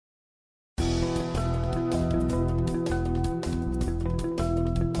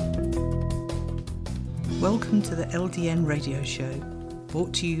Welcome to the LDN Radio Show,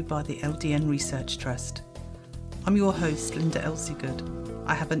 brought to you by the LDN Research Trust. I'm your host, Linda Elsiegood.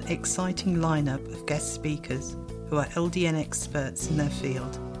 I have an exciting lineup of guest speakers who are LDN experts in their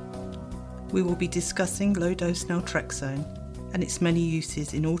field. We will be discussing low-dose naltrexone and its many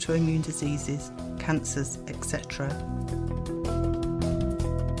uses in autoimmune diseases, cancers, etc.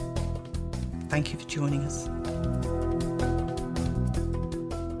 Thank you for joining us.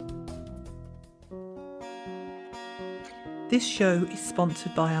 This show is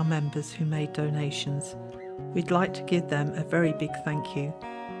sponsored by our members who made donations. We'd like to give them a very big thank you.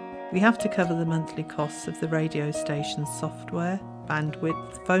 We have to cover the monthly costs of the radio station's software,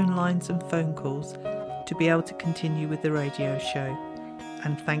 bandwidth, phone lines and phone calls to be able to continue with the radio show.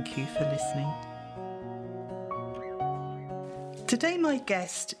 And thank you for listening. Today my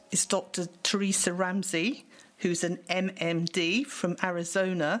guest is Dr. Teresa Ramsey, who's an MMD from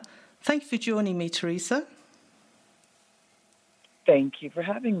Arizona. Thank you for joining me, Teresa. Thank you for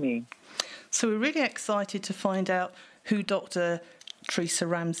having me. So we're really excited to find out who Dr. Teresa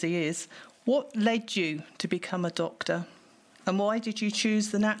Ramsey is. What led you to become a doctor? And why did you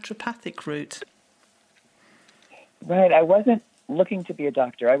choose the naturopathic route? Right. I wasn't looking to be a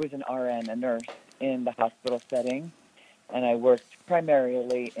doctor. I was an RN, a nurse in the hospital setting, and I worked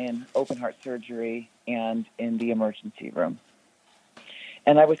primarily in open heart surgery and in the emergency room.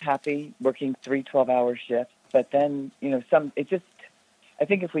 And I was happy working 3 12-hour shifts, but then, I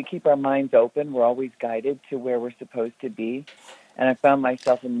think if we keep our minds open, we're always guided to where we're supposed to be. And I found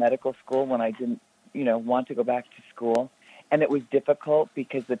myself in medical school when I didn't, want to go back to school. And it was difficult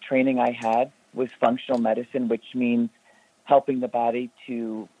because the training I had was functional medicine, which means helping the body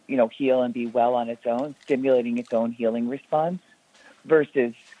to, heal and be well on its own, stimulating its own healing response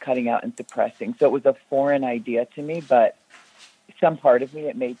versus cutting out and suppressing. So it was a foreign idea to me, but some part of me,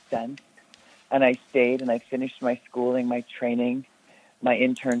 it made sense. And I stayed and I finished my schooling, my training, my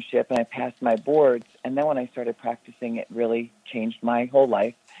internship, and I passed my boards. And then when I started practicing, it really changed my whole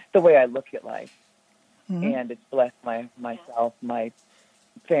life, the way I look at life. Mm-hmm. And it's blessed myself, my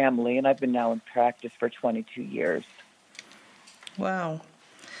family, and I've been now in practice for 22 years. Wow.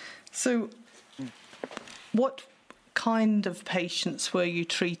 So what kind of patients were you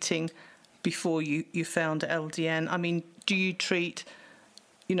treating before you found LDN? I mean, do you treat,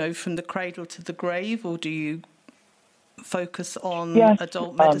 from the cradle to the grave, or do you focus on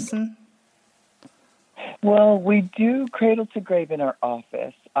adult medicine? Well, we do cradle to grave in our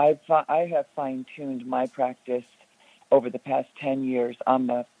office. I have fine-tuned my practice over the past 10 years. I'm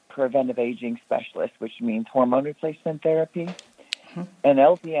a preventive aging specialist, which means hormone replacement therapy. Mm-hmm. And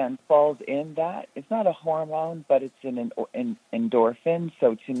LDN falls in that. It's not a hormone, but it's an endorphin.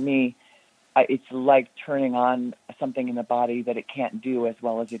 So to me, it's like turning on something in the body that it can't do as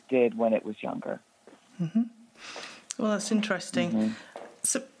well as it did when it was younger. Mm-hmm. Well, that's interesting.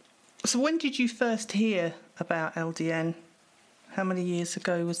 Mm-hmm. So when did you first hear about LDN? How many years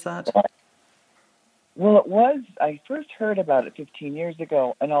ago was that? Well, I first heard about it 15 years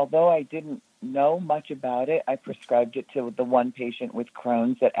ago, and although I didn't know much about it, I prescribed it to the one patient with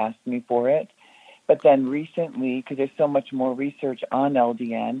Crohn's that asked me for it. But then recently, because there's so much more research on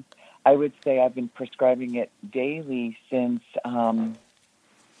LDN, I would say I've been prescribing it daily since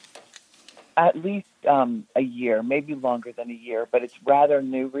at least a year, maybe longer than a year, but it's rather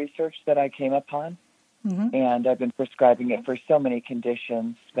new research that I came upon. Mm-hmm. And I've been prescribing it for so many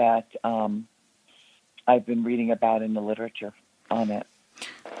conditions that I've been reading about in the literature on it.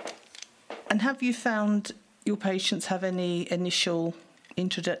 And have you found your patients have any initial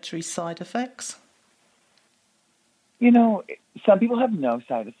introductory side effects? Some people have no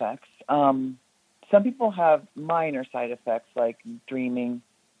side effects. Some people have minor side effects like dreaming,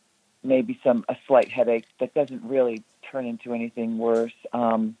 maybe a slight headache that doesn't really turn into anything worse.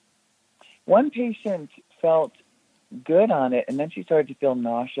 One patient felt good on it, and then she started to feel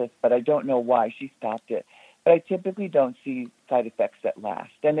nauseous, but I don't know why. She stopped it. But I typically don't see side effects that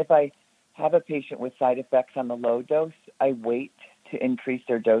last. And if I have a patient with side effects on the low dose, I wait to increase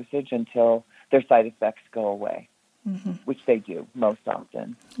their dosage until their side effects go away, mm-hmm. which they do most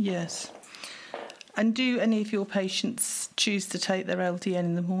often. Yes. And do any of your patients choose to take their LDN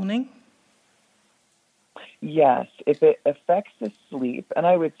in the morning? Yes. If it affects the sleep, and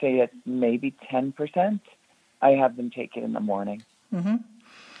I would say it's maybe 10%, I have them take it in the morning. Mm-hmm.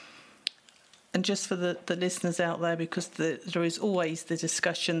 And just for the listeners out there, because there is always the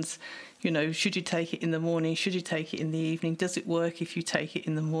discussions, should you take it in the morning? Should you take it in the evening? Does it work if you take it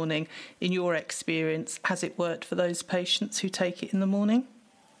in the morning? In your experience, has it worked for those patients who take it in the morning?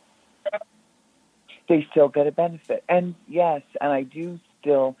 They still get a benefit. And yes, and I do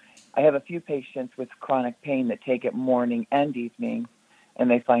still I have a few patients with chronic pain that take it morning and evening, and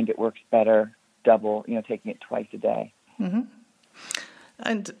they find it works better double, taking it twice a day. Mm-hmm.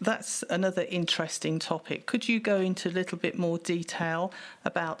 And that's another interesting topic. Could you go into a little bit more detail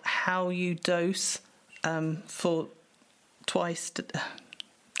about how you dose for twice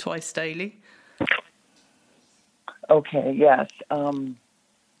daily? Okay, yes.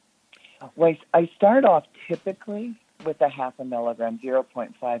 Well, I start off typically with a 0.5 milligram,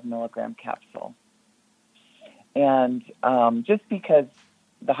 0.5 milligram capsule. And just because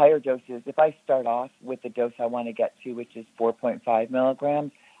the higher doses, if I start off with the dose I want to get to, which is 4.5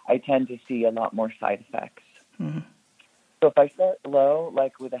 milligrams, I tend to see a lot more side effects. Mm-hmm. So if I start low,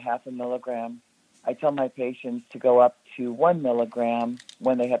 like with a 0.5 milligram, I tell my patients to go up to 1 milligram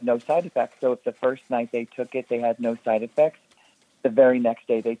when they have no side effects. So if the first night they took it, they had no side effects, the very next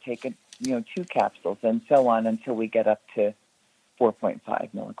day they take it, 2 capsules, and so on until we get up to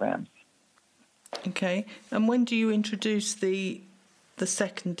 4.5 milligrams. Okay. And when do you introduce the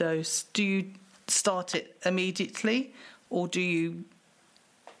second dose? Do you start it immediately, or do you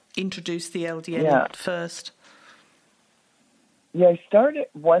introduce the LDN first? Yeah, I start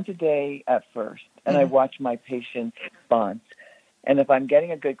it once a day at first, and I watch my patient's response. And if I'm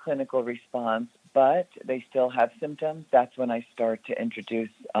getting a good clinical response, but they still have symptoms, that's when I start to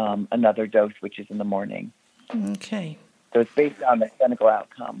introduce another dose, which is in the morning. Okay. So it's based on the clinical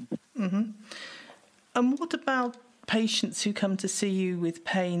outcome. Mm-hmm. And what about patients who come to see you with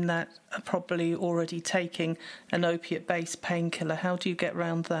pain that are probably already taking an opiate-based painkiller? How do you get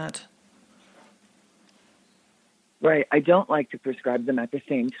around that? Right. I don't like to prescribe them at the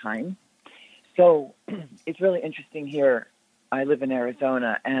same time. So it's really interesting here. I live in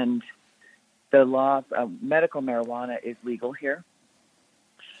Arizona, and the law of medical marijuana is legal here.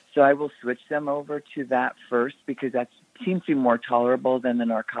 So I will switch them over to that first because that seems to be more tolerable than the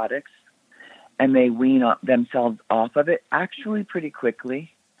narcotics. And they wean themselves off of it actually pretty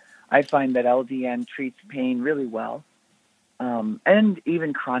quickly. I find that LDN treats pain really well, and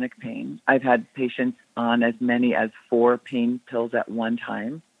even chronic pain. I've had patients on as many as 4 pain pills at one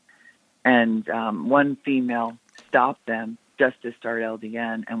time, and one female stopped them just to start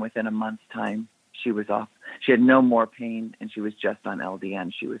LDN, and within a month's time, she was off. She had no more pain, and she was just on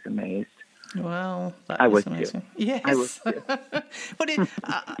LDN. She was amazed. Wow, I was amazing. too. Yes, I was too. But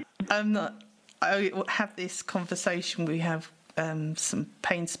I'm not. I have this conversation. We have some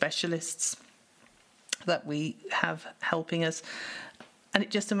pain specialists that we have helping us, and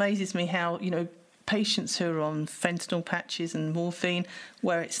it just amazes me how patients who are on fentanyl patches and morphine,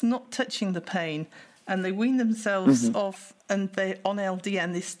 where it's not touching the pain, and they wean themselves off, and they're on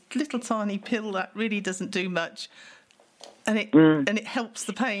LDN, this little tiny pill that really doesn't do much, and it helps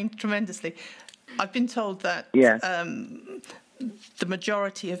the pain tremendously. I've been told that the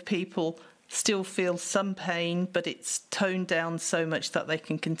majority of people still feel some pain, but it's toned down so much that they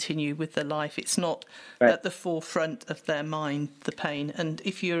can continue with their life. It's not at the forefront of their mind, the pain. And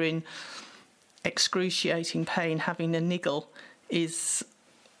if you're in excruciating pain, having a niggle is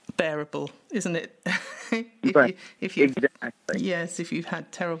bearable, isn't it? if you've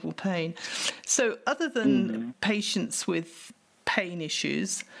had terrible pain. So other than patients with pain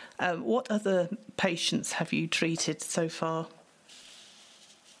issues, what other patients have you treated so far?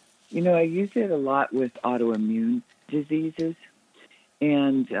 I use it a lot with autoimmune diseases.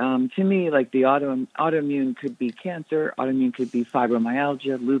 And to me, like the autoimmune could be cancer, autoimmune could be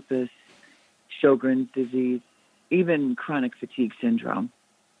fibromyalgia, lupus, Sjogren's disease, even chronic fatigue syndrome.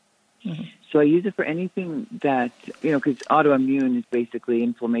 Mm-hmm. So I use it for anything that, because autoimmune is basically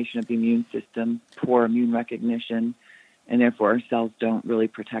inflammation of the immune system, poor immune recognition, and therefore our cells don't really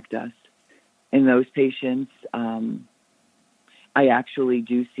protect us. In those patients, I actually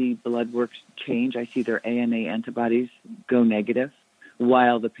do see blood work change. I see their ANA antibodies go negative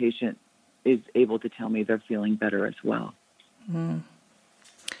while the patient is able to tell me they're feeling better as well. Mm.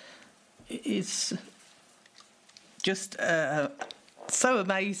 It's just so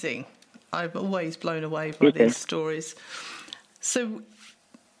amazing. I'm always blown away by these stories. So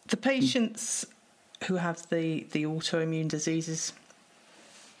the patients who have the autoimmune diseases,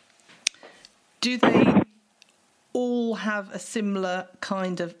 do they all have a similar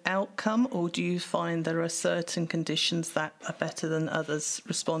kind of outcome, or do you find there are certain conditions that are better than others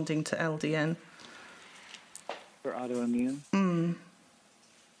responding to LDN? For autoimmune?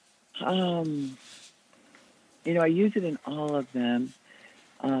 I use it in all of them.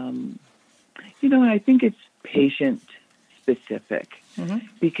 And I think it's patient specific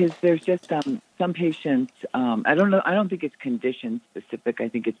because there's just some patients, I don't think it's condition specific. I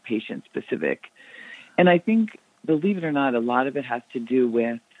think it's patient specific. And I think, believe it or not, a lot of it has to do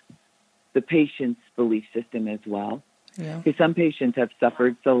with the patient's belief system as well. Yeah. Because some patients have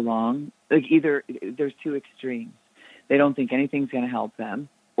suffered so long, like either there's two extremes. They don't think anything's going to help them,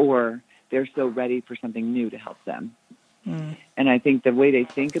 or they're so ready for something new to help them. And I think the way they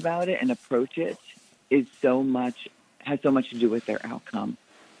think about it and approach it has so much to do with their outcome.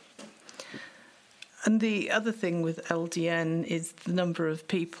 And the other thing with LDN is the number of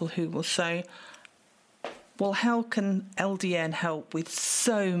people who will say, well, how can LDN help with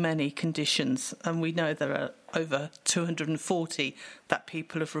so many conditions? And we know there are over 240 that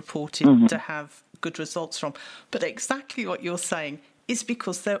people have reported to have good results from. But exactly what you're saying is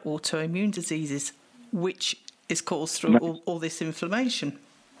because they're autoimmune diseases, which is caused through all this inflammation.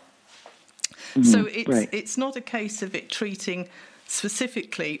 So it's not a case of it treating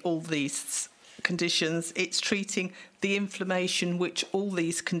specifically all these conditions. It's treating the inflammation which all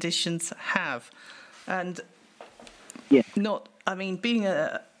these conditions have. And being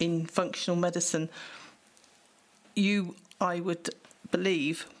in functional medicine, I would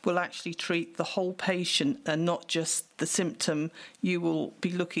believe, will actually treat the whole patient and not just the symptom. You will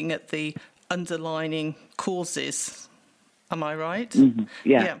be looking at the underlying causes. Am I right?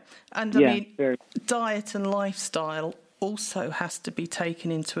 Yeah. And diet and lifestyle also has to be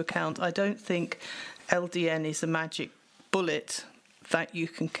taken into account. I don't think LDN is a magic bullet that you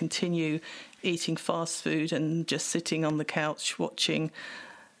can continue eating fast food and just sitting on the couch watching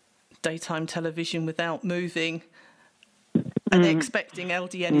daytime television without moving and expecting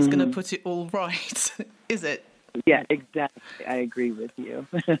LDN is going to put it all right, is it? Yeah, exactly. I agree with you.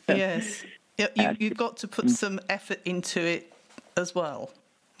 Yes. You've got to put some effort into it as well.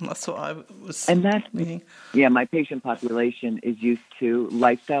 That's what I was meaning. Yeah, my patient population is used to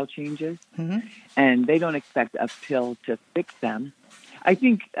lifestyle changes, and they don't expect a pill to fix them. I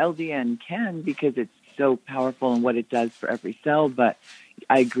think LDN can because it's so powerful in what it does for every cell, but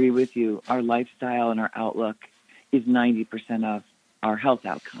I agree with you. Our lifestyle and our outlook is 90% of our health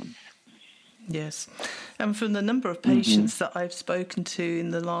outcomes. Yes. And from the number of patients that I've spoken to in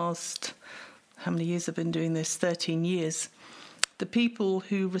the last, how many years I've been doing this? 13 years. The people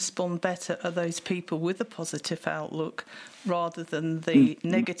who respond better are those people with a positive outlook rather than the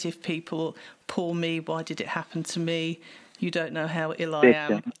negative people. Poor me, why did it happen to me? You don't know how ill I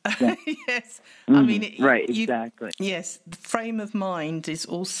am. Yeah. Yes. Exactly. Yes, the frame of mind is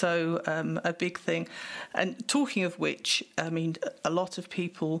also a big thing. And talking of which, a lot of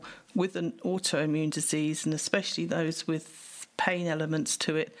people with an autoimmune disease, and especially those with pain elements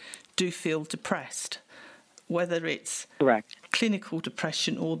to it, do feel depressed. Whether it's clinical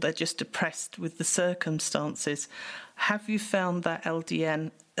depression or they're just depressed with the circumstances. Have you found that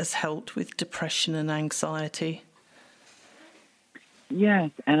LDN has helped with depression and anxiety?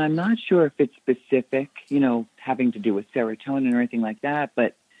 Yes, and I'm not sure if it's specific, having to do with serotonin or anything like that,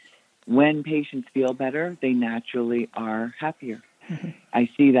 but when patients feel better, they naturally are happier. I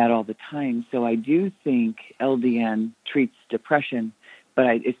see that all the time. So I do think LDN treats depression, but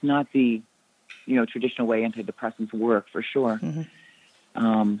it's not the traditional way antidepressants work, for sure.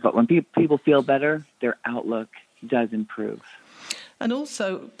 But when people feel better, their outlook does improve. And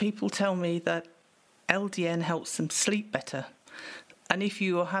also, people tell me that LDN helps them sleep better. And if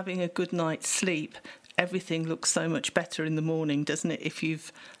you are having a good night's sleep, everything looks so much better in the morning, doesn't it, if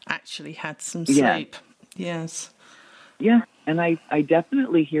you've actually had some sleep? Yes. Yeah, and I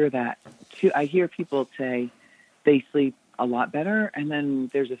definitely hear that, too. I hear people say they sleep a lot better, and then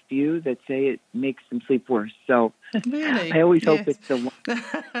there's a few that say it makes them sleep worse. So really? I always hope it's the one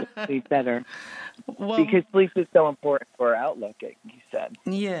that sleep better, because sleep is so important for our outlook, like you said.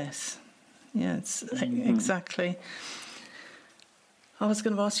 Yes, exactly. I was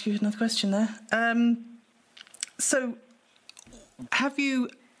going to ask you another question there. So have you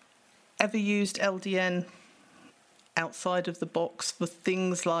ever used LDN outside of the box for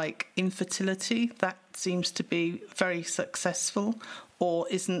things like infertility? That seems to be very successful. Or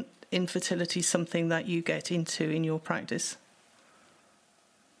isn't infertility something that you get into in your practice?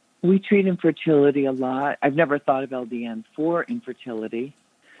 We treat infertility a lot. I've never thought of LDN for infertility.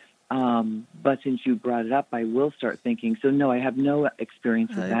 But since you brought it up, I will start thinking. So, no, I have no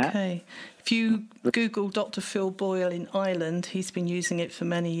experience with that. Okay. If you Google Dr. Phil Boyle in Ireland, he's been using it for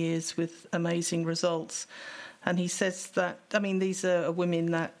many years with amazing results. And he says that, these are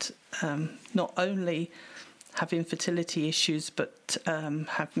women that not only have infertility issues, but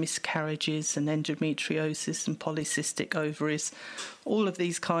have miscarriages and endometriosis and polycystic ovaries, all of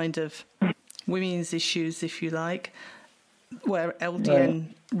these kind of women's issues, if you like, where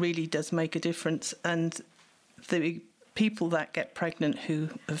LDN really does make a difference. And the people that get pregnant who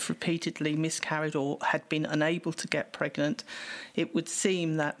have repeatedly miscarried or had been unable to get pregnant, it would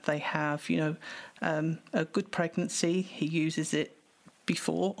seem that they have, a good pregnancy. He uses it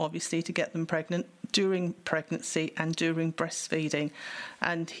before, obviously, to get them pregnant, during pregnancy and during breastfeeding.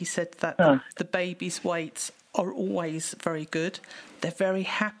 And he said that the baby's weights are always very good. They're very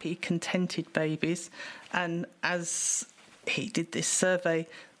happy, contented babies. And as he did this survey,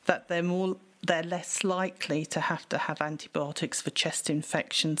 that they're less likely to have antibiotics for chest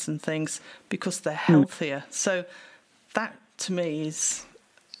infections and things because they're healthier. So that, to me, is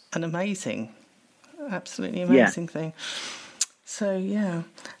an absolutely amazing thing. So, yeah.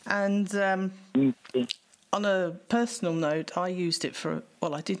 And on a personal note, I used it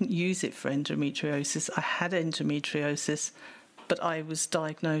I didn't use it for endometriosis. I had endometriosis, but I was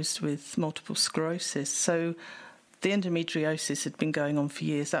diagnosed with multiple sclerosis. So the endometriosis had been going on for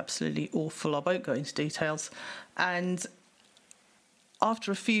years, absolutely awful. I won't go into details. And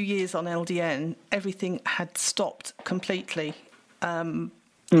after a few years on LDN, everything had stopped completely.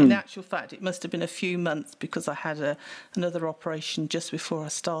 In actual fact, it must have been a few months because I had another operation just before I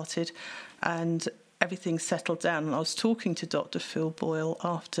started, and everything settled down. And I was talking to Dr. Phil Boyle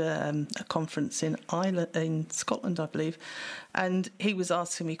after a conference in Scotland, I believe, and he was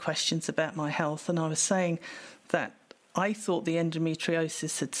asking me questions about my health, and I was saying that I thought the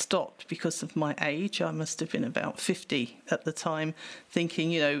endometriosis had stopped because of my age. I must have been about 50 at the time,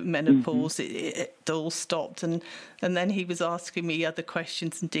 thinking, menopause, it all stopped. And then he was asking me other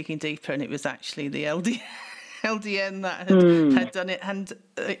questions and digging deeper, and it was actually the LDN that had done it. And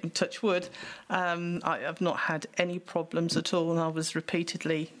touch wood, I've not had any problems at all, and I was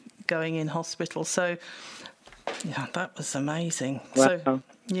repeatedly going in hospital. So, yeah, that was amazing. Wow. So,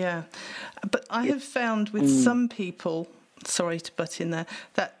 yeah. But I have found with some people, sorry to butt in there,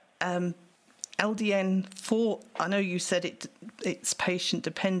 that LDN I know you said it's patient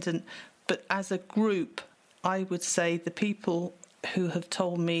dependent, but as a group, I would say the people who have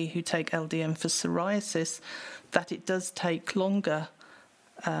told me who take LDN for psoriasis, that it does take longer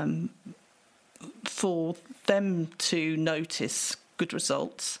for them to notice good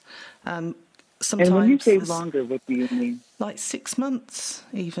results. Sometimes, and when you say longer, what do you mean? Like 6 months,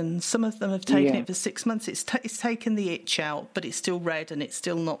 even. Some of them have taken it for 6 months. It's taken the itch out, but it's still red and it's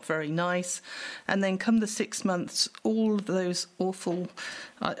still not very nice. And then come the 6 months, all of those awful,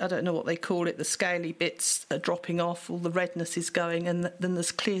 I don't know what they call it, the scaly bits are dropping off, all the redness is going, and then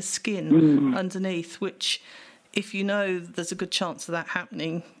there's clear skin underneath, which, if there's a good chance of that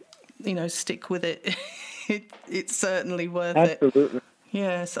happening, stick with it. It's certainly worth it. Absolutely.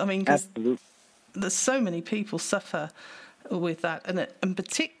 Yes, I mean, because there's so many people suffer with that, and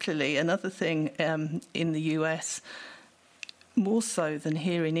particularly another thing in the US, more so than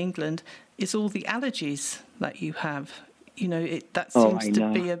here in England, is all the allergies that you have. That seems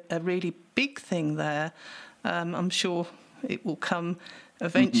to be a really big thing there. I'm sure it will come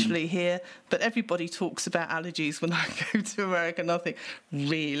eventually here, but everybody talks about allergies when I go to America, and I think,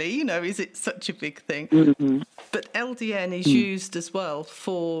 really, is it such a big thing? But LDN is used as well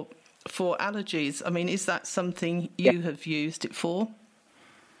for allergies. I mean, is that something you have used it for?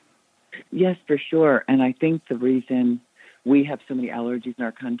 Yes, for sure. And I think the reason we have so many allergies in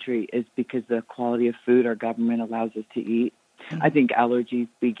our country is because the quality of food our government allows us to eat. I think allergies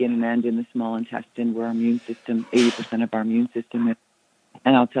begin and end in the small intestine, where our immune system, 80% of our immune system is.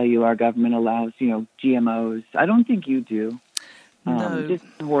 And I'll tell you, our government allows, GMOs. I don't think you do. No. Just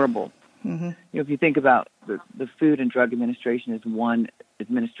horrible. If you think about the Food and Drug Administration is one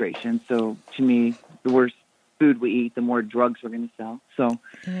administration. So to me, the worse food we eat, the more drugs we're going to sell. So,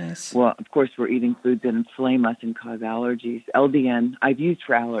 yes. Well, of course, we're eating foods that inflame us and cause allergies. LDN, I've used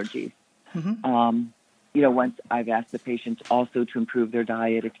for allergies. Once I've asked the patients also to improve their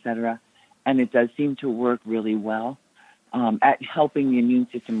diet, et cetera, and it does seem to work really well at helping the immune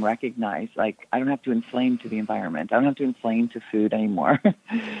system recognize, like, I don't have to inflame to the environment. I don't have to inflame to food anymore.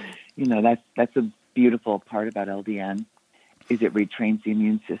 That's a beautiful part about LDN, is it retrains the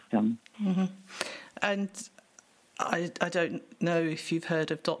immune system. And I don't know if you've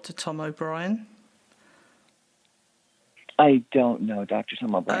heard of Dr. Tom O'Brien. I don't know Dr.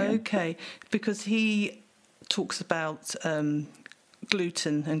 Tom O'Brien. Okay, because he talks about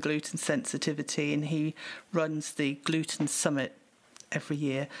gluten and gluten sensitivity, and he runs the Gluten Summit every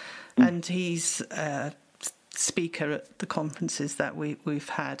year, and he's a speaker at the conferences that we've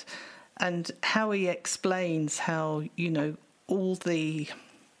had, and how he explains how all the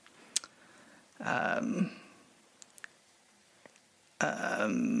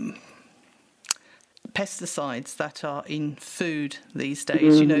pesticides that are in food these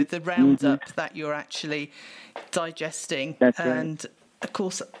days, you know, the Roundup that you're actually digesting. That's and of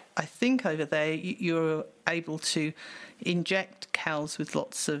course, I think over there you're able to inject cows with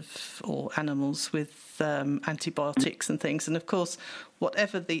lots of, or animals with antibiotics and things. And of course,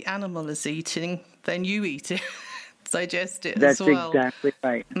 whatever the animal is eating, then you eat it, digest it That's as well. That's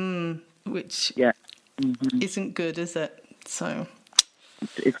exactly right. Which isn't good, is it? So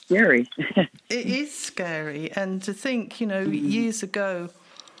it's scary. it is scary. And to think, you know, years ago,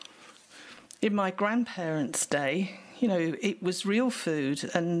 in my grandparents' day, you know, it was real food,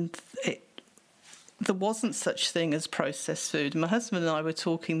 and there wasn't such thing as processed food. My husband and I were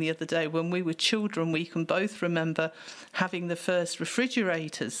talking the other day, when we were children, we can both remember having the first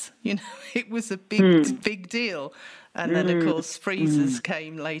refrigerators. You know, it was a big deal. And then, of course, freezers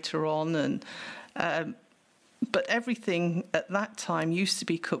came later on. And but everything at that time used to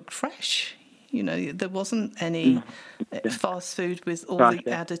be cooked fresh. You know, there wasn't any fast food with all the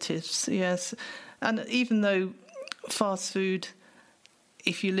additives. Yes. And even though fast food,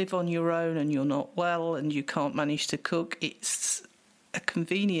 if you live on your own and you're not well and you can't manage to cook, it's a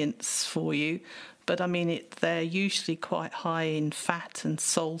convenience for you. But I mean, they're usually quite high in fat and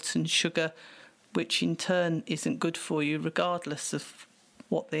salt and sugar, which in turn isn't good for you, regardless of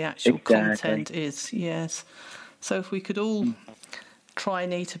what the actual content is. Yes. So if we could all try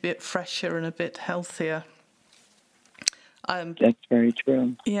and eat a bit fresher and a bit healthier. That's very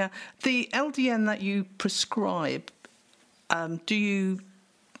true. Yeah. The LDN that you prescribe, do you,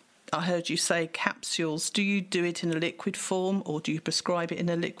 I heard you say capsules, do you do it in a liquid form, or do you prescribe it in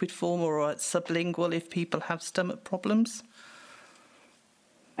a liquid form, or sublingual if people have stomach problems?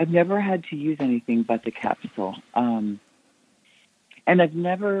 I've never had to use anything but the capsule. And I've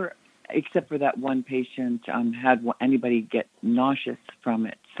never, except for that one patient, had anybody get nauseous from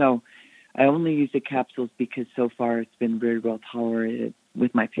it. So I only use the capsules because so far it's been very well tolerated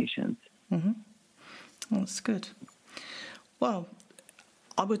with my patients. Mm-hmm. That's good. Well,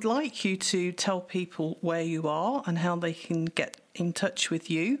 I would like you to tell people where you are and how they can get in touch with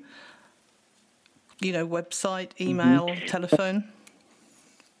you. You know, website, email, telephone.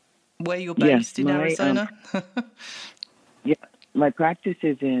 Where you're based in Arizona. Yeah, my practice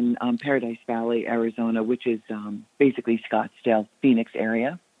is in Paradise Valley, Arizona, which is basically Scottsdale, Phoenix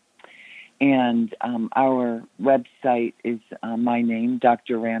area. And our website is my name,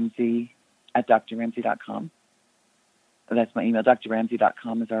 Dr. Ramsey, at drramsey.com. That's my email.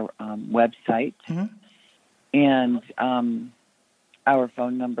 drramsey.com is our website. Mm-hmm. And our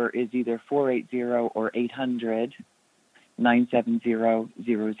phone number is either 480 or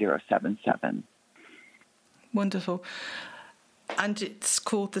 800-970-0077. Wonderful. And it's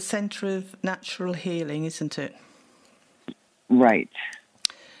called the Centre of Natural Healing, isn't it? Right.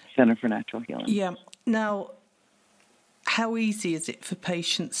 Center for Natural Healing. Yeah. Now, how easy is it for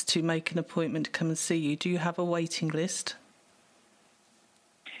patients to make an appointment to come and see you? Do you have a waiting list?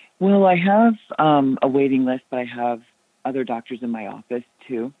 Well, I have a waiting list, but I have other doctors in my office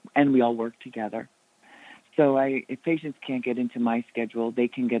too, and we all work together. So if patients can't get into my schedule, they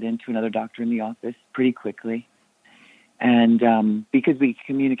can get into another doctor in the office pretty quickly. And because we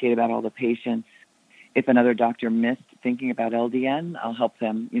communicate about all the patients, if another doctor missed thinking about LDN, I'll help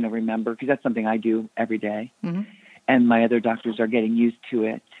them, remember, because that's something I do every day. Mm-hmm. And my other doctors are getting used to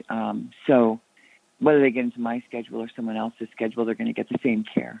it. So whether they get into my schedule or someone else's schedule, they're going to get the same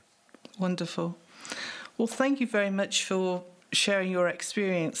care. Wonderful. Well, thank you very much for sharing your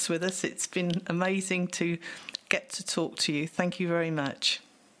experience with us. It's been amazing to get to talk to you. Thank you very much.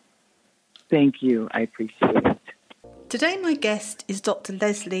 Thank you. I appreciate it. Today my guest is Dr.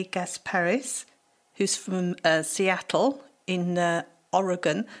 Leslie Gasparis, who's from Seattle in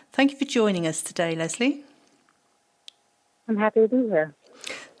Oregon. Thank you for joining us today, Leslie. I'm happy to be here.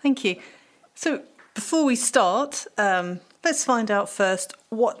 Thank you. So before we start, let's find out first,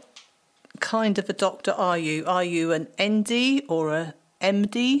 what kind of a doctor are you? Are you an ND or a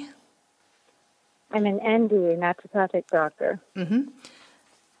MD? I'm an ND, a naturopathic doctor. Mm-hmm.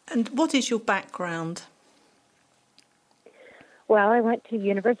 And what is your background? Well, I went to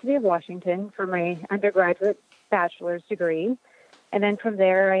University of Washington for my undergraduate bachelor's degree, and then from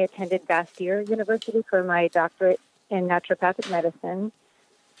there I attended Bastyr University for my doctorate in naturopathic medicine.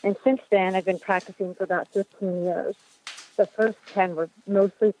 And since then, I've been practicing for about 15 years. The first 10 were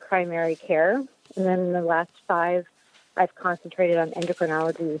mostly primary care, and then in the last 5, I've concentrated on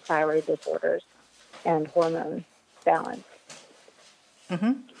endocrinology, thyroid disorders, and hormone balance.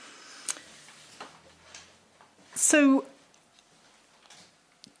 Mm-hmm. So,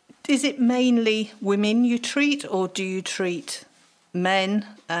 is it mainly women you treat, or do you treat men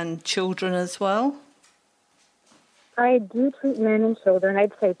and children as well? I do treat men and children.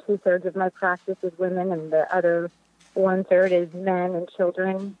 I'd say 2/3 of my practice is women, and the other 1/3 is men and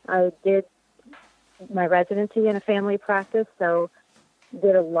children. I did my residency in a family practice, so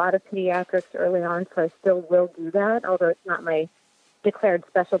did a lot of pediatrics early on, so I still will do that, although it's not my declared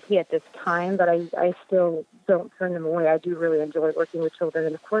specialty at this time, but I still don't turn them away. I do really enjoy working with children,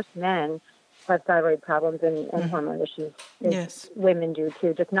 and of course men have thyroid problems and hormone issues. Yes. Women do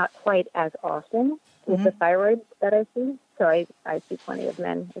too, just not quite as often with the thyroid that I see, so I see plenty of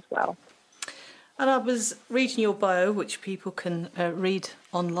men as well. And I was reading your bio, which people can read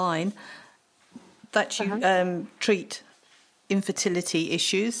online, that you treat infertility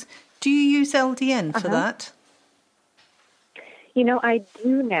issues. Do you use LDN for that? You know, I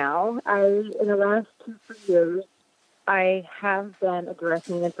do now. In the last 2-3 years, I have been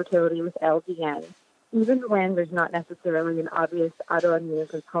addressing infertility with LDN, even when there's not necessarily an obvious autoimmune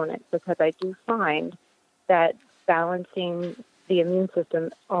component, because I do find that balancing the immune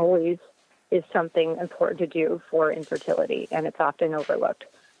system always is something important to do for infertility, and it's often overlooked.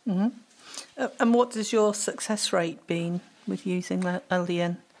 And what has your success rate been with using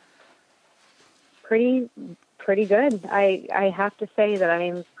LDN? Pretty good. I have to say that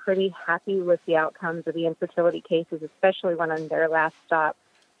I'm pretty happy with the outcomes of the infertility cases, especially when on their last stop.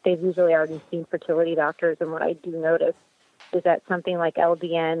 They've usually already seen fertility doctors, and what I do notice is that something like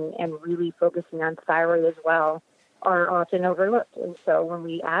LDN and really focusing on thyroid as well are often overlooked. And so when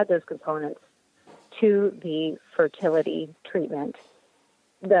we add those components to the fertility treatment,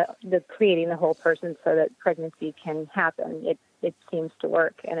 the creating the whole person so that pregnancy can happen, it seems to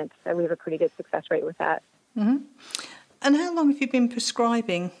work, and we have a pretty good success rate with that. And how long have you been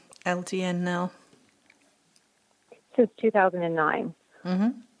prescribing LDN now? Since 2009.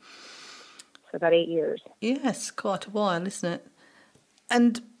 So about 8 years. Yes, quite a while, isn't it?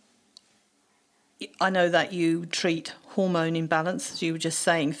 And I know that you treat hormone imbalance, as you were just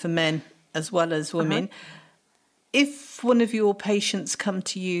saying, for men as well as women. If one of your patients come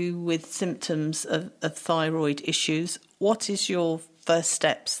to you with symptoms of thyroid issues, what is your first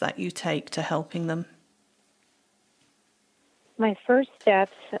steps that you take to helping them? My first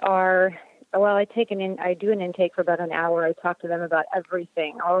steps are, I do an intake for about an hour. I talk to them about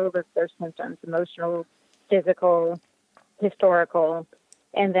everything, all of their symptoms, emotional, physical, historical,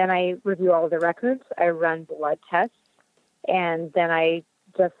 and then I review all the records. I run blood tests, and then I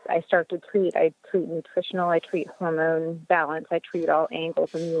start to treat. I treat nutritional, I treat hormone balance, I treat all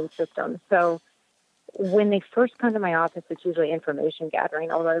angles of the immune system. So when they first come to my office, it's usually information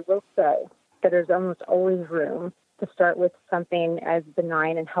gathering, although I will say that there's almost always room to start with something as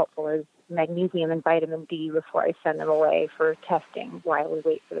benign and helpful as magnesium and vitamin D before I send them away for testing while we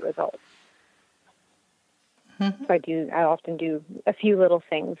wait for the results. So I often do a few little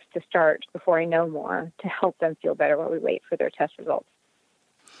things to start before I know more to help them feel better while we wait for their test results.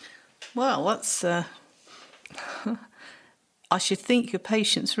 Well, that's... I should think your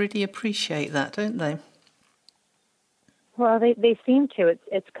patients really appreciate that, don't they? Well, they seem to.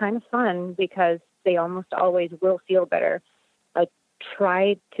 It's kind of fun because they almost always will feel better. I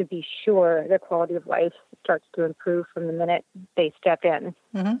try to be sure their quality of life starts to improve from the minute they step in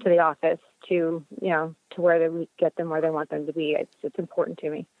to the office to where we get them where they want them to be. It's important to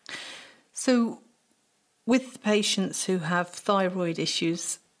me. So with patients who have thyroid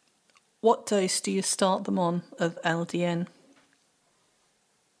issues, what dose do you start them on of LDN?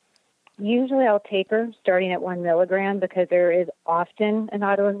 Usually I'll taper starting at 1 milligram because there is often an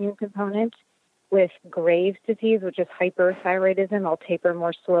autoimmune component. With Graves' disease, which is hyperthyroidism, I'll taper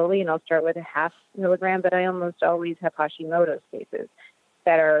more slowly and I'll start with a 0.5 milligram, but I almost always have Hashimoto's cases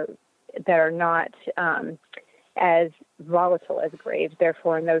that are not as volatile as Graves'.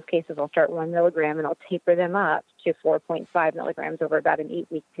 Therefore, in those cases, I'll start 1 milligram and I'll taper them up to 4.5 milligrams over about an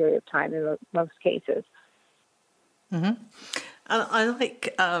 8-week period of time in most cases. And I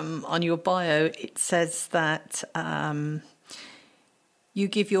like on your bio, it says that you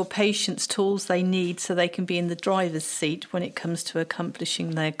give your patients tools they need so they can be in the driver's seat when it comes to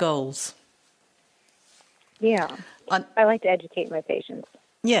accomplishing their goals. Yeah, I like to educate my patients.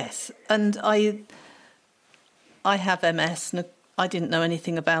 Yes, and I have MS, and I didn't know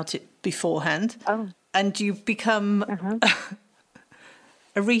anything about it beforehand. Oh. And you become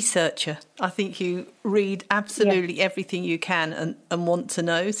a researcher. I think you read absolutely everything you can and want to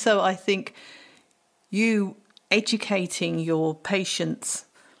know. So I think you educating your patients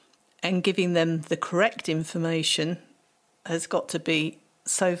and giving them the correct information has got to be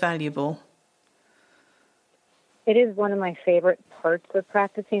so valuable. It is one of my favorite parts of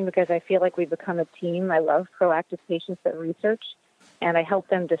practicing because I feel like we become a team. I love proactive patients that research. and I help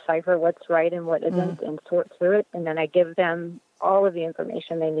them decipher what's right and what isn't and sort through it. And then I give them all of the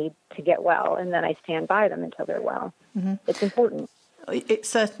information they need to get well, and then I stand by them until they're well. It's important. It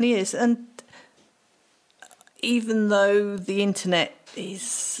certainly is. And even though the internet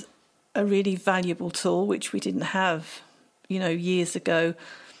is a really valuable tool, which we didn't have, years ago,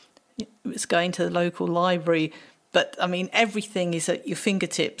 it was going to the local library. But, I mean, everything is at your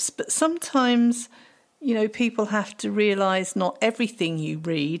fingertips. But sometimes, people have to realise not everything you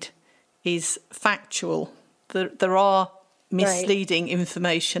read is factual. There are misleading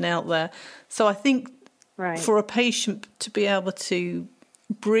information out there. So I think for a patient to be able to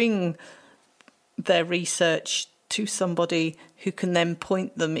bring their research to somebody who can then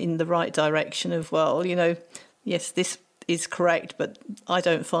point them in the right direction of, well, yes, this is correct, but I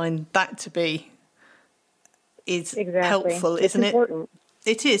don't find that to be helpful, isn't it? It's important.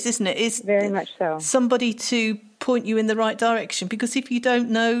 It is, isn't it? It's very much so. Somebody to point you in the right direction, because if you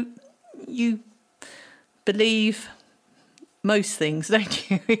don't know, you believe most things, don't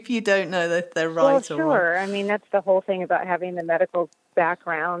you? If you don't know that they're right or wrong. Well, sure. I mean, that's the whole thing about having the medical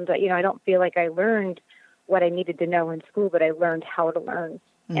background. I don't feel like I learned what I needed to know in school, but I learned how to learn.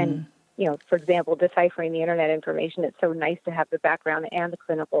 And, for example, deciphering the internet information, it's so nice to have the background and the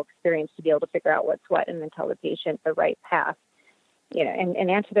clinical experience to be able to figure out what's what and then tell the patient the right path,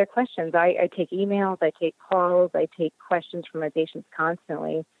 and answer their questions. I take emails, I take calls, I take questions from my patients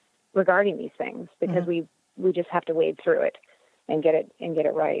constantly regarding these things, because we just have to wade through it and get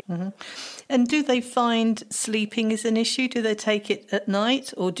it right. And do they find sleeping is an issue? Do they take it at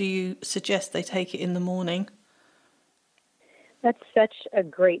night, or do you suggest they take it in the morning? That's such a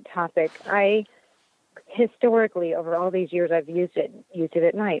great topic. I historically, over all these years, I've used it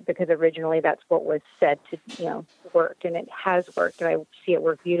at night, because originally that's what was said to work, and it has worked, and I see it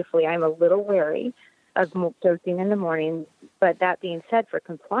work beautifully. I'm a little wary of dosing in the morning, but that being said, for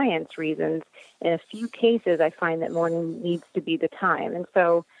compliance reasons, in a few cases, I find that morning needs to be the time. And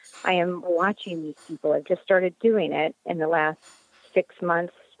so I am watching these people. I've just started doing it in the last 6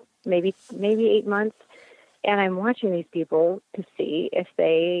 months, maybe 8 months. And I'm watching these people to see if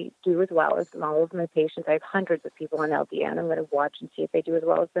they do as well as all of my patients. I have hundreds of people on LDN. I'm going to watch and see if they do as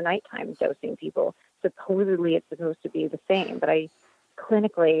well as the nighttime dosing people. Supposedly it's supposed to be the same, but I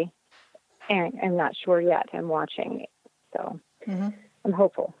clinically I'm not sure yet. I'm watching. So I'm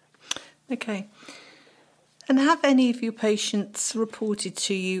hopeful. Okay. And have any of your patients reported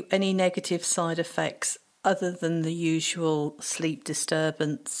to you any negative side effects other than the usual sleep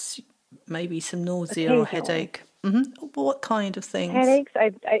disturbance, maybe some nausea or headache? What kind of things? Headaches.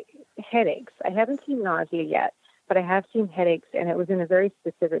 Headaches. I haven't seen nausea yet, but I have seen headaches, and it was in a very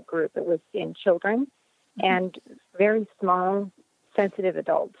specific group. It was in children and very small, sensitive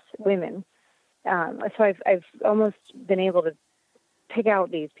adults, women. So I've almost been able to pick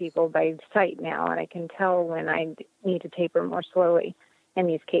out these people by sight now, and I can tell when I need to taper more slowly in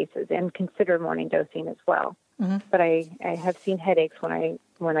these cases and consider morning dosing as well. But I have seen headaches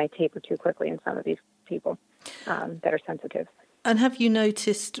when I taper too quickly in some of these people that are sensitive. And have you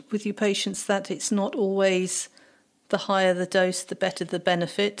noticed with your patients that it's not always the higher the dose, the better the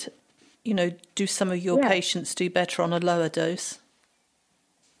benefit? Do some of your patients do better on a lower dose?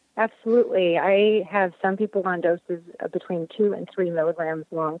 Absolutely. I have some people on doses of between 2 and 3 milligrams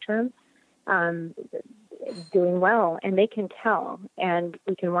long-term doing well, and they can tell, and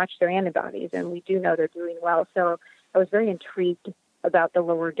we can watch their antibodies, and we do know they're doing well. So I was very intrigued about the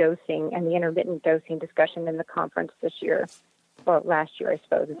lower dosing and the intermittent dosing discussion in the conference this year, or last year, I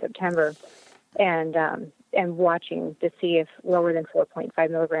suppose, in September, and watching to see if lower than 4.5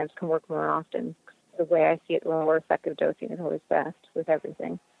 milligrams can work more often. The way I see it, lower effective dosing is always best with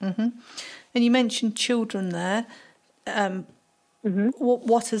everything. And you mentioned children there.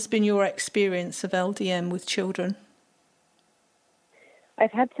 What has been your experience of LDN with children?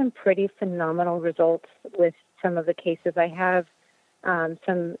 I've had some pretty phenomenal results with some of the cases. I have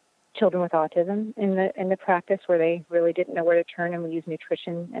some children with autism in the practice where they really didn't know where to turn, and we use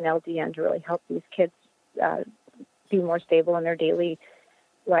nutrition and LDN to really help these kids be more stable in their daily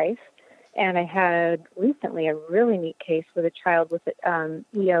life. And I had recently a really neat case with a child with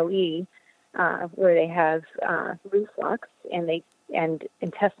EOE, where they have reflux and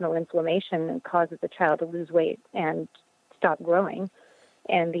intestinal inflammation causes the child to lose weight and stop growing.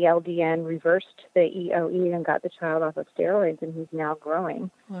 And the LDN reversed the EOE and got the child off of steroids, and he's now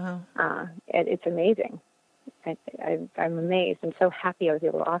growing. Wow. It's amazing. I'm amazed. I'm so happy I was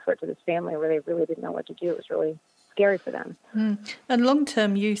able to offer it to this family where they really didn't know what to do. It was really scary for them. And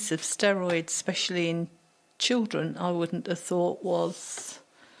long-term use of steroids, especially in children, I wouldn't have thought was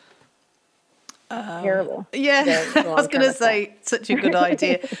terrible. Yeah, I was going to say, such a good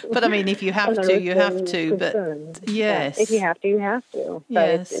idea. But I mean, if you have to, you have to. But yes. Yeah, if you have to, you have to.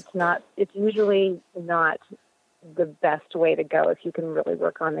 But Yes. it's usually not the best way to go if you can really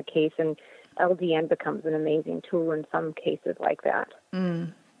work on the case. And LDN becomes an amazing tool in some cases like that.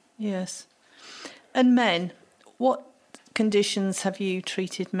 Yes. And men, what conditions have you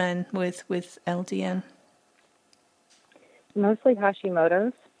treated men with LDN? Mostly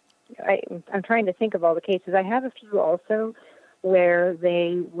Hashimoto's. I'm trying to think of all the cases. I have a few also where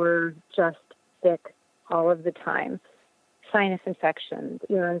they were just sick all of the time. Sinus infections,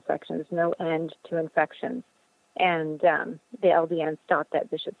 ear infections, no end to infections. And the LDN stopped that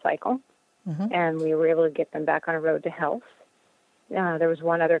vicious cycle. And we were able to get them back on a road to health. There was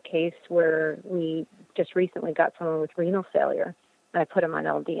one other case where we just recently got someone with renal failure. And I put him on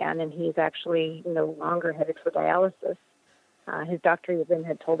LDN, and he's actually no longer headed for dialysis. His doctor even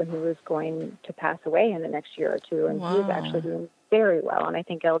had told him he was going to pass away in the next year or two, and he was actually doing very well. And I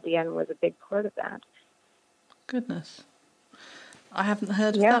think LDN was a big part of that. Goodness. I haven't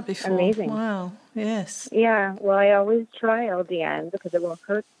heard of that before. Amazing. Wow, yes. Yeah, well, I always try LDN because it won't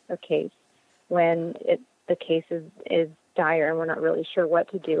hurt a case when the case is dire and we're not really sure what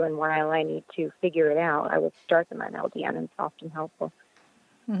to do, and while I need to figure it out, I will start them on LDN, and it's often helpful.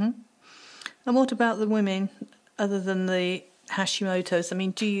 And what about the women, other than the Hashimoto's? I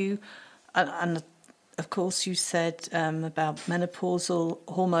mean, do you, and of course you said about menopausal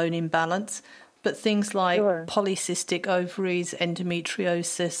hormone imbalance, but things like polycystic ovaries,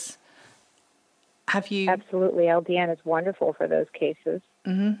 endometriosis, have you? Absolutely, LDN is wonderful for those cases,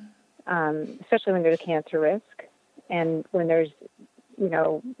 especially when there's a cancer risk. And when there's,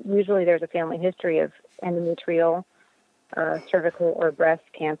 usually there's a family history of endometrial, cervical, or breast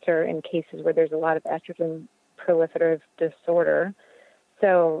cancer in cases where there's a lot of estrogen proliferative disorder.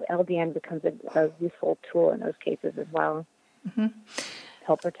 So LDN becomes a useful tool in those cases as well.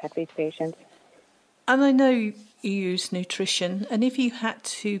 Help protect these patients. And I know you use nutrition, and if you had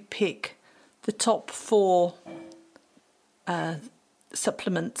to pick the top 4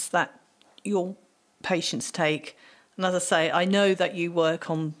 supplements that your patients take, and as I say, I know that you work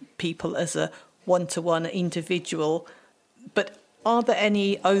on people as a one-to-one individual, but are there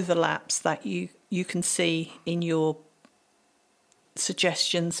any overlaps that you can see in your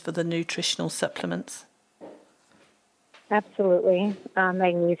suggestions for the nutritional supplements? Absolutely.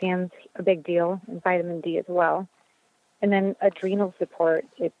 Magnesium's a big deal, and vitamin D as well. And then adrenal support.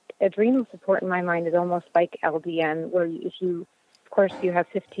 Adrenal support, in my mind, is almost like LDN, where of course, you have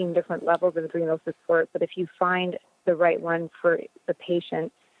 15 different levels of adrenal support, but if you find the right one for the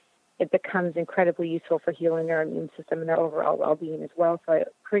patient, it becomes incredibly useful for healing their immune system and their overall well-being as well. So I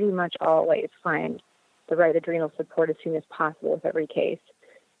pretty much always find the right adrenal support as soon as possible with every case.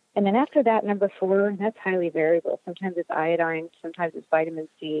 And then after that, number 4, that's highly variable. Sometimes it's iodine, sometimes it's vitamin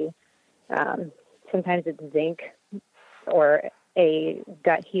C, sometimes it's zinc, or a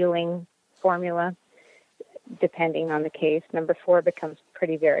gut healing formula, depending on the case. Number 4 becomes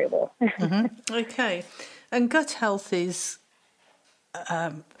pretty variable. Okay. And gut health is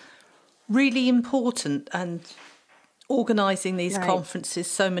really important, and organising these conferences,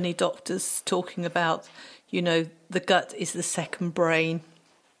 so many doctors talking about, the gut is the second brain.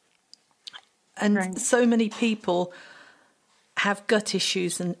 And so many people have gut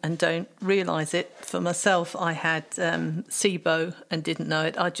issues and don't realise it. For myself, I had SIBO and didn't know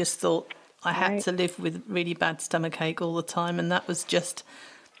it. I just thought I had to live with really bad stomachache all the time, and that was just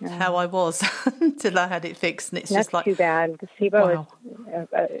how I was until I had it fixed. And it's That's just like too bad. The SIBO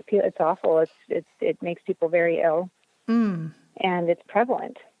is it's awful. It makes people very ill, and it's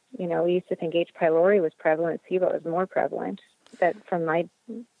prevalent. We used to think H. pylori was prevalent. SIBO is more prevalent. That from my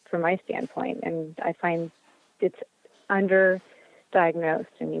standpoint, and I find it's underdiagnosed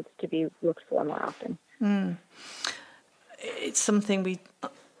and needs to be looked for more often. It's something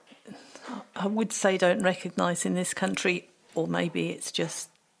I would say don't recognise in this country, or maybe it's just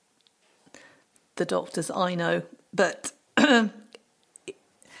the doctors I know, but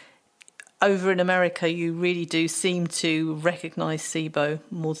over in America you really do seem to recognise SIBO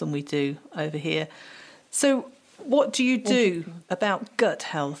more than we do over here. So what do you do about gut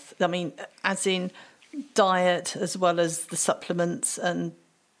health? I mean, as in diet as well as the supplements and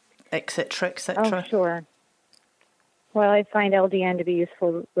et cetera, et cetera? Oh, sure. Well, I find LDN to be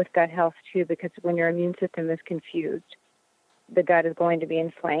useful with gut health, too, because when your immune system is confused, the gut is going to be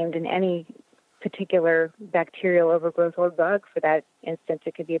inflamed, and any particular bacterial overgrowth or bug, for that instance,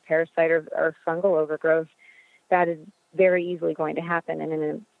 it could be a parasite or fungal overgrowth, that is very easily going to happen in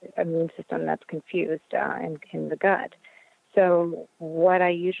an immune system that's confused in the gut. So what I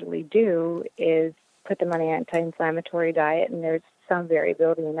usually do is put them on an anti-inflammatory diet, and there's some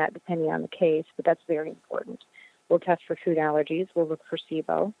variability in that depending on the case, but that's very important. We'll test for food allergies, we'll look for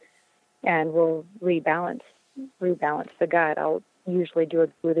SIBO, and we'll rebalance the gut. I'll usually do a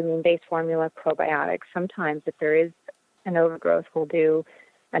glutamine-based formula probiotic. Sometimes if there is an overgrowth, we'll do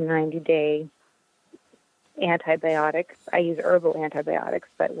a 90-day antibiotic. I use herbal antibiotics,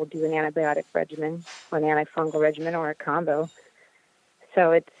 but we'll do an antibiotic regimen or an antifungal regimen or a combo.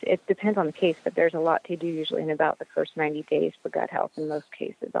 So it depends on the case, but there's a lot to do usually in about the first 90 days for gut health in most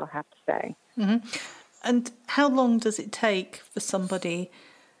cases, I'll have to say. Mm-hmm. And how long does it take for somebody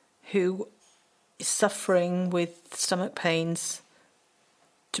who is suffering with stomach pains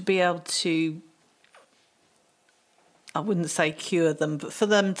to be able to, I wouldn't say cure them, but for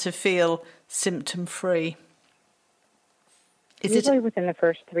them to feel symptom-free? Usually within the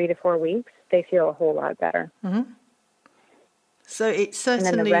first 3 to 4 weeks, they feel a whole lot better. Mm-hmm. So it's certainly...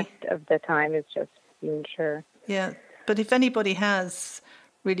 And then the rest of the time is just being sure. Yeah, but if anybody has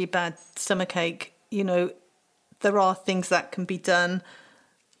really bad stomachache, you know, there are things that can be done.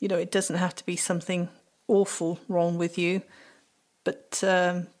 You know, it doesn't have to be something awful wrong with you, but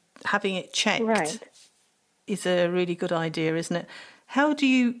having it checked is a really good idea, isn't it? How do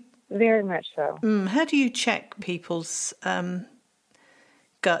you... Very much so. How do you check people's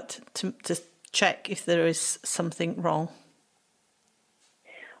gut to check if there is something wrong?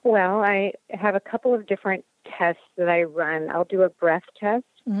 Well, I have a couple of different tests that I run. I'll do a breath test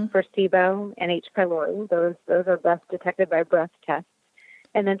for SIBO and H. pylori. Those are best detected by breath tests.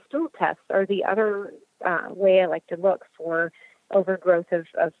 And then stool tests are the other way I like to look for overgrowth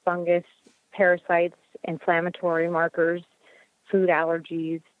of fungus, parasites, inflammatory markers, food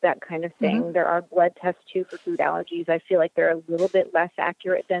allergies, that kind of thing. Mm-hmm. There are blood tests, too, for food allergies. I feel like they're a little bit less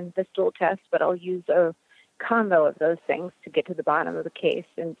accurate than the stool test, but I'll use a combo of those things to get to the bottom of the case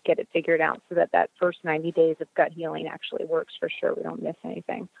and get it figured out so that first 90 days of gut healing actually works for sure. We don't miss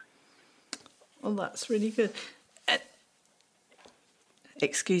anything. Well, that's really good.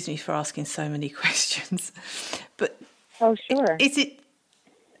 Excuse me for asking so many questions, but... Oh, sure. Is it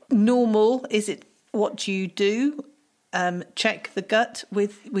normal? Is it what you do? Check the gut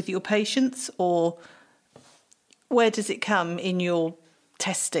with your patients, or where does it come in your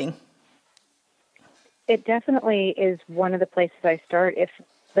testing? It definitely is one of the places I start if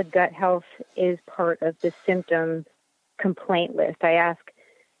the gut health is part of the symptom complaint list. I ask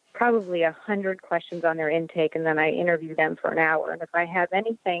probably 100 questions on their intake, and then I interview them for an hour. And if I have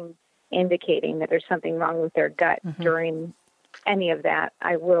anything indicating that there's something wrong with their gut during any of that,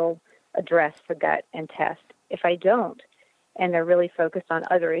 I will address the gut and test. If I don't, and they're really focused on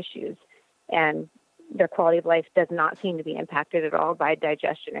other issues, and their quality of life does not seem to be impacted at all by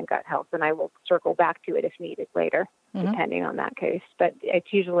digestion and gut health, and I will circle back to it if needed later, depending on that case. But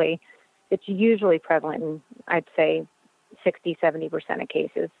it's usually prevalent in, I'd say, 60-70% of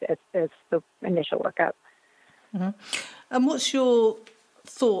cases as the initial workup. Mm-hmm. And what's your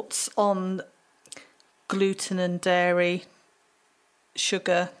thoughts on gluten and dairy,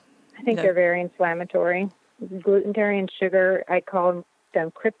 sugar? I think they're very inflammatory. Gluten, dairy, and sugar, I call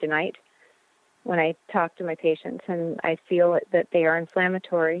them kryptonite when I talk to my patients, and I feel that they are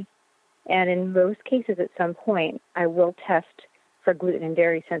inflammatory. And in most cases, at some point, I will test for gluten and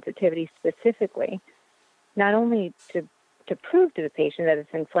dairy sensitivity specifically, not only to prove to the patient that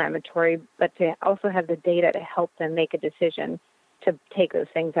it's inflammatory, but to also have the data to help them make a decision to take those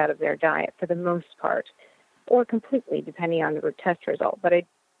things out of their diet for the most part, or completely, depending on the test result. But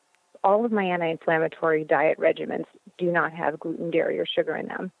all of my anti-inflammatory diet regimens do not have gluten, dairy, or sugar in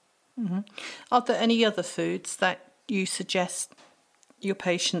them. Mm-hmm. Are there any other foods that you suggest your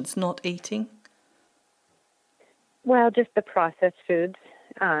patients not eating? Well, just the processed foods,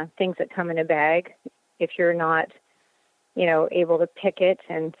 things that come in a bag. If you're not, able to pick it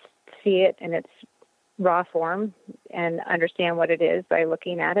and see it in its raw form and understand what it is by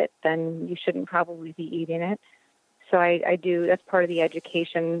looking at it, then you shouldn't probably be eating it. So I do, that's part of the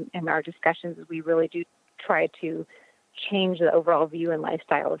education in our discussions, is we really do try to change the overall view and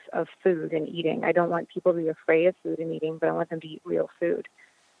lifestyle of food and eating. I don't want people to be afraid of food and eating, but I want them to eat real food.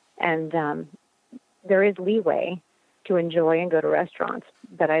 And there is leeway to enjoy and go to restaurants,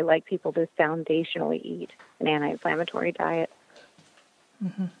 but I like people to foundationally eat an anti-inflammatory diet.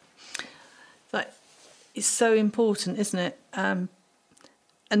 Mm-hmm. That is so important, isn't it?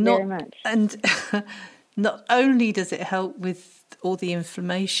 Very much. And not only does it help with all the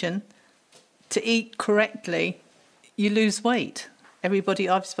inflammation, to eat correctly, you lose weight. Everybody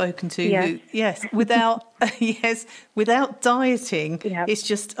I've spoken to, without dieting, it's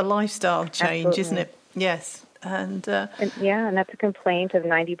just a lifestyle change, Absolutely. isn't it? Yes, And that's a complaint of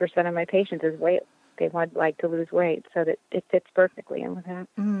 90% of my patients is weight. They would like to lose weight, so that it fits perfectly in with that.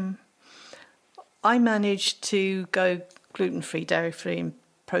 I managed to go gluten-free, dairy-free, and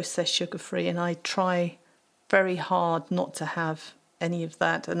processed sugar-free, and I try very hard not to have any of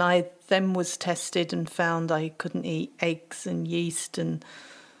that. And I then was tested and found I couldn't eat eggs and yeast and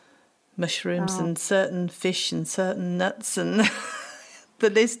mushrooms and certain fish and certain nuts, and the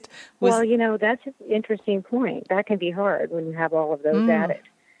list was... Well, that's an interesting point. That can be hard when you have all of those added.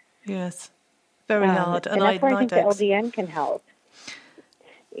 Yes, very hard. And that's why I think the LDN can help.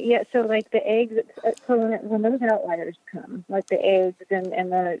 Yeah, so like the eggs, so when those outliers come, like the eggs and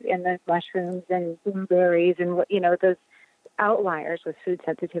the mushrooms and blueberries and those outliers with food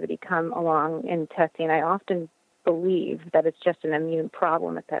sensitivity come along in testing, I often believe that it's just an immune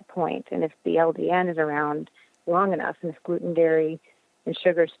problem at that point. And if the LDN is around long enough, and if gluten, dairy, and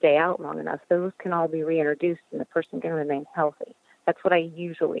sugar stay out long enough, those can all be reintroduced and the person can remain healthy. That's what I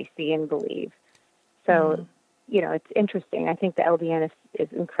usually see and believe. So, it's interesting. I think the LDN is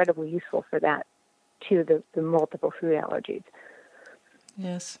incredibly useful for that, too, the multiple food allergies.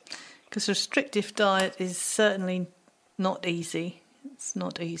 Yes, because a restrictive diet is certainly not easy. It's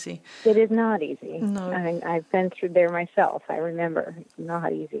not easy. It is not easy. No. I've been through there myself. I remember. It's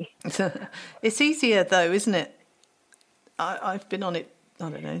not easy. It's easier, though, isn't it? I've been on it, I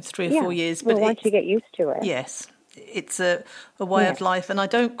don't know, 3 or 4 years. But once you get used to it. Yes. It's a way of life. And I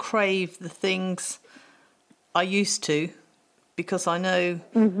don't crave the things I used to, because I know,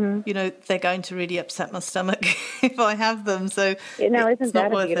 they're going to really upset my stomach if I have them. So isn't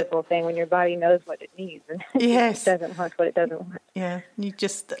that a beautiful thing when your body knows what it needs and yes. it doesn't want what it doesn't want? Yeah, you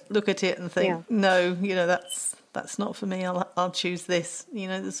just look at it and think, no, that's not for me. I'll choose this.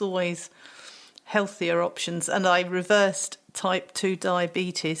 There's always healthier options. And I reversed type 2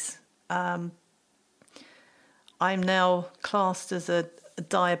 diabetes. I'm now classed as a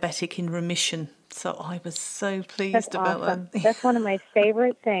diabetic in remission. So I was so pleased about that. That's one of my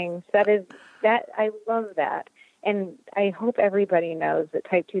favorite things. I love that. And I hope everybody knows that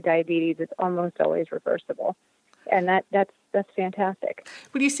type 2 diabetes is almost always reversible. And that's fantastic.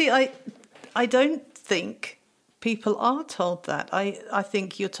 Well, you see, I don't think people are told that. I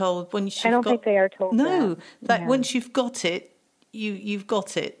think you're told when you've I don't think they are told that. No, that once you've got it, you've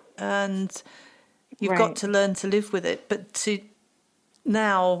got it. And you've got to learn to live with it. But to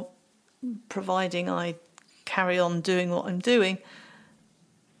now, providing I carry on doing what I'm doing,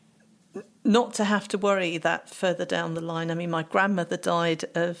 not to have to worry that further down the line. I mean, my grandmother died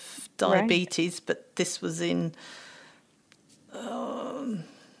of diabetes, but this was in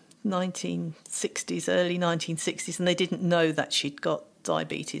 1960s, early 1960s, and they didn't know that she'd got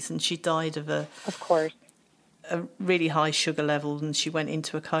diabetes, and she died of a really high sugar level, and she went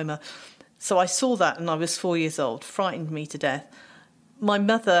into a coma. So I saw that, and I was 4 years old, frightened me to death. My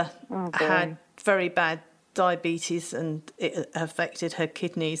mother had very bad diabetes and it affected her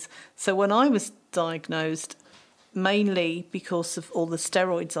kidneys. So when I was diagnosed, mainly because of all the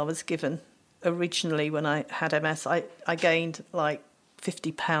steroids I was given originally when I had MS, I gained like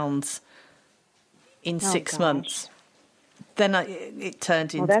 50 pounds in 6 months. Then it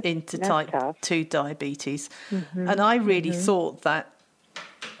turned into type 2 diabetes. And I really thought that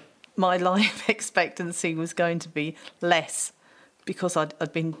my life expectancy was going to be less because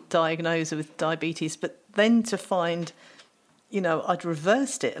I'd been diagnosed with diabetes. But then to find, I'd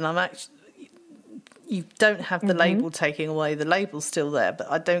reversed it, and I'm actually, you don't have the label taking away. The label's still there, but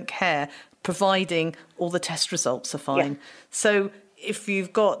I don't care, providing all the test results are fine. Yeah. So if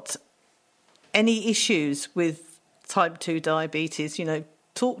you've got any issues with type 2 diabetes,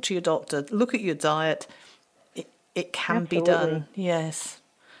 talk to your doctor, look at your diet. It can be done. Yes.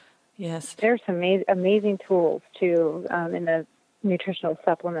 There's some amazing tools, too, in the nutritional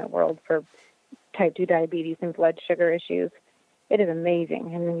supplement world for type 2 diabetes and blood sugar issues. It is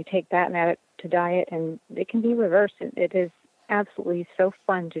amazing. And then you take that and add it to diet, and it can be reversed. It is absolutely so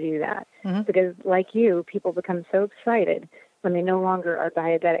fun to do that because, like you, people become so excited when they no longer are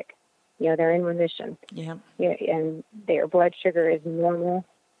diabetic. They're in remission. Yeah, and their blood sugar is normal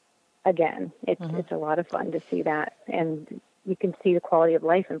again. It's a lot of fun to see that. And you can see the quality of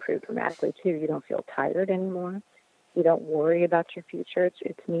life improve dramatically, too. You don't feel tired anymore. You don't worry about your future.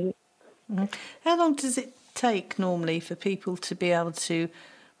 It's neat. How long does it take normally for people to be able to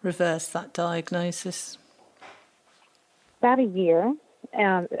reverse that diagnosis? About a year.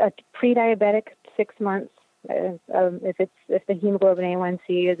 A pre-diabetic, 6 months. If the hemoglobin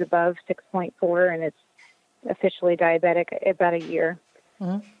A1C is above 6.4 and it's officially diabetic, about a year.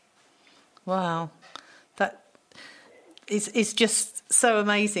 Wow, is just so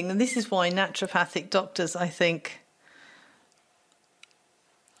amazing. And this is why naturopathic doctors, I think,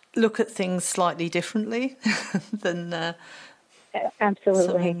 look at things slightly differently than absolutely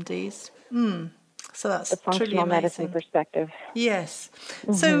some MDs. So that's the functional truly amazing. medicine perspective. Yes.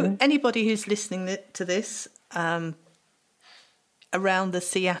 So anybody who's listening to this around the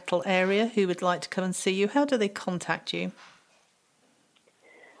Seattle area who would like to come and see you, how do they contact you?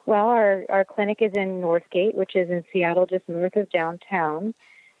 Well, our clinic is in Northgate, which is in Seattle, just north of downtown.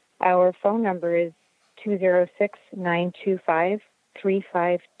 Our phone number is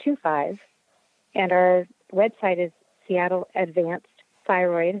 206-925-3525. And our website is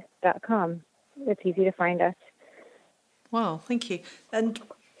seattleadvancedthyroid.com. It's easy to find us. Wow, thank you. And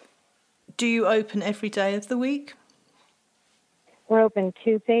do you open every day of the week? We're open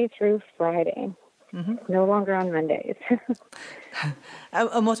Tuesday through Friday. No longer on Mondays.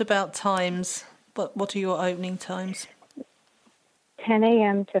 And what about times? What are your opening times? 10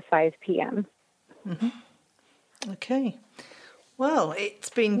 a.m. to 5 p.m. Okay. Well, it's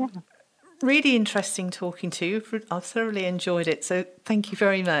been really interesting talking to you. I've thoroughly enjoyed it. So thank you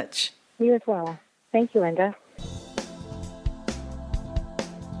very much. You as well. Thank you, Linda.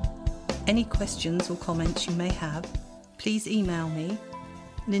 Any questions or comments you may have, please email me,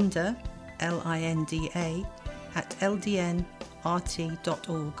 Linda, Linda, at ldnrt.org.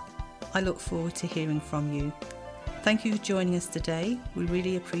 I look forward to hearing from you. Thank you for joining us today. We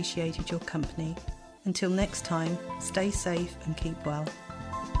really appreciated your company. Until next time, stay safe and keep well.